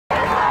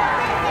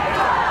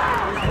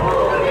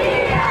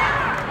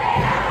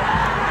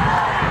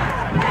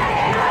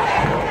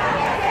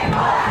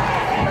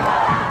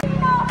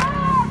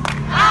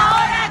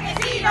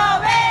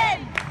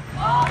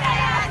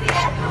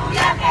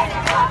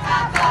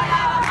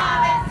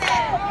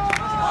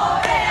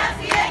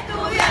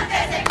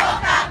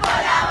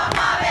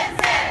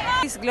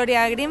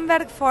Gloria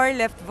Greenberg for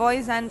Left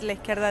Voice and La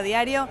Izquierda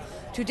Diario.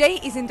 Today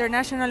is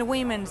International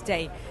Women's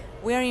Day.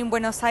 We are in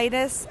Buenos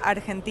Aires,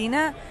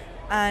 Argentina,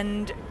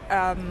 and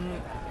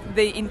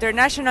the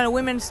International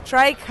Women's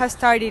Strike has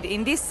started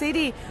in this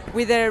city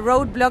with a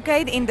road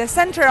blockade in the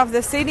center of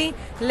the city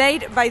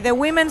led by the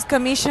Women's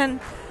Commission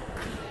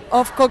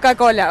of Coca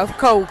Cola, of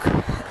Coke.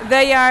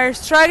 They are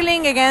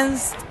struggling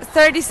against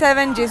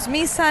 37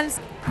 dismissals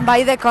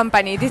by the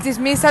company. These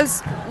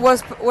dismissals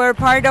were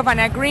part of an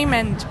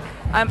agreement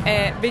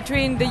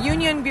between the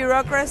union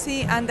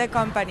bureaucracy and the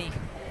company.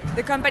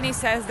 The company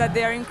says that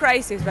they are in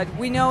crisis, but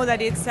we know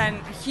that it's an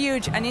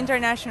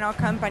international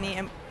company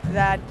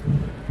that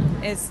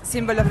is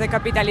symbol of the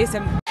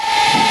capitalism.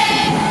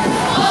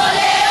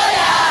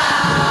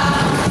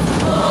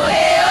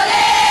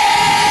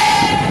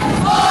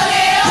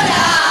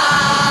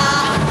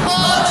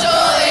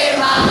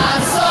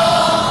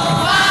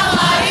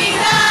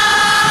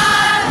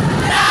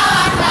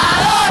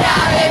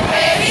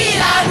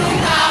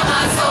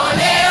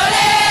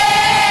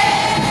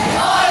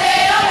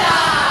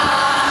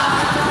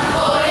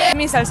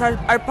 Dismissals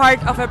are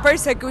part of a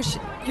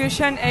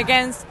persecution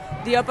against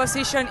the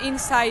opposition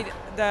inside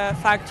the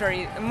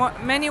factory.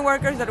 Many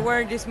workers that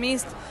were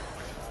dismissed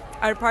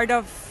are part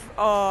of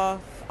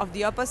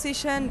the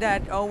opposition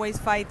that always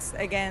fights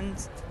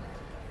against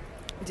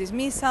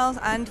dismissals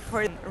and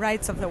for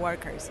rights of the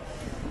workers.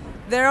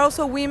 There are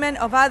also women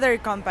of other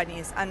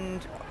companies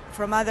and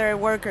from other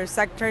worker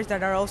sectors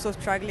that are also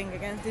struggling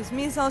against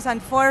dismissals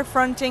and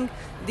forefronting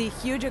the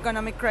huge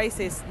economic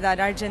crisis that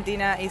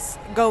Argentina is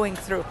going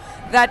through,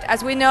 that,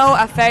 as we know,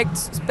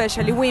 affects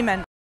especially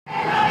women.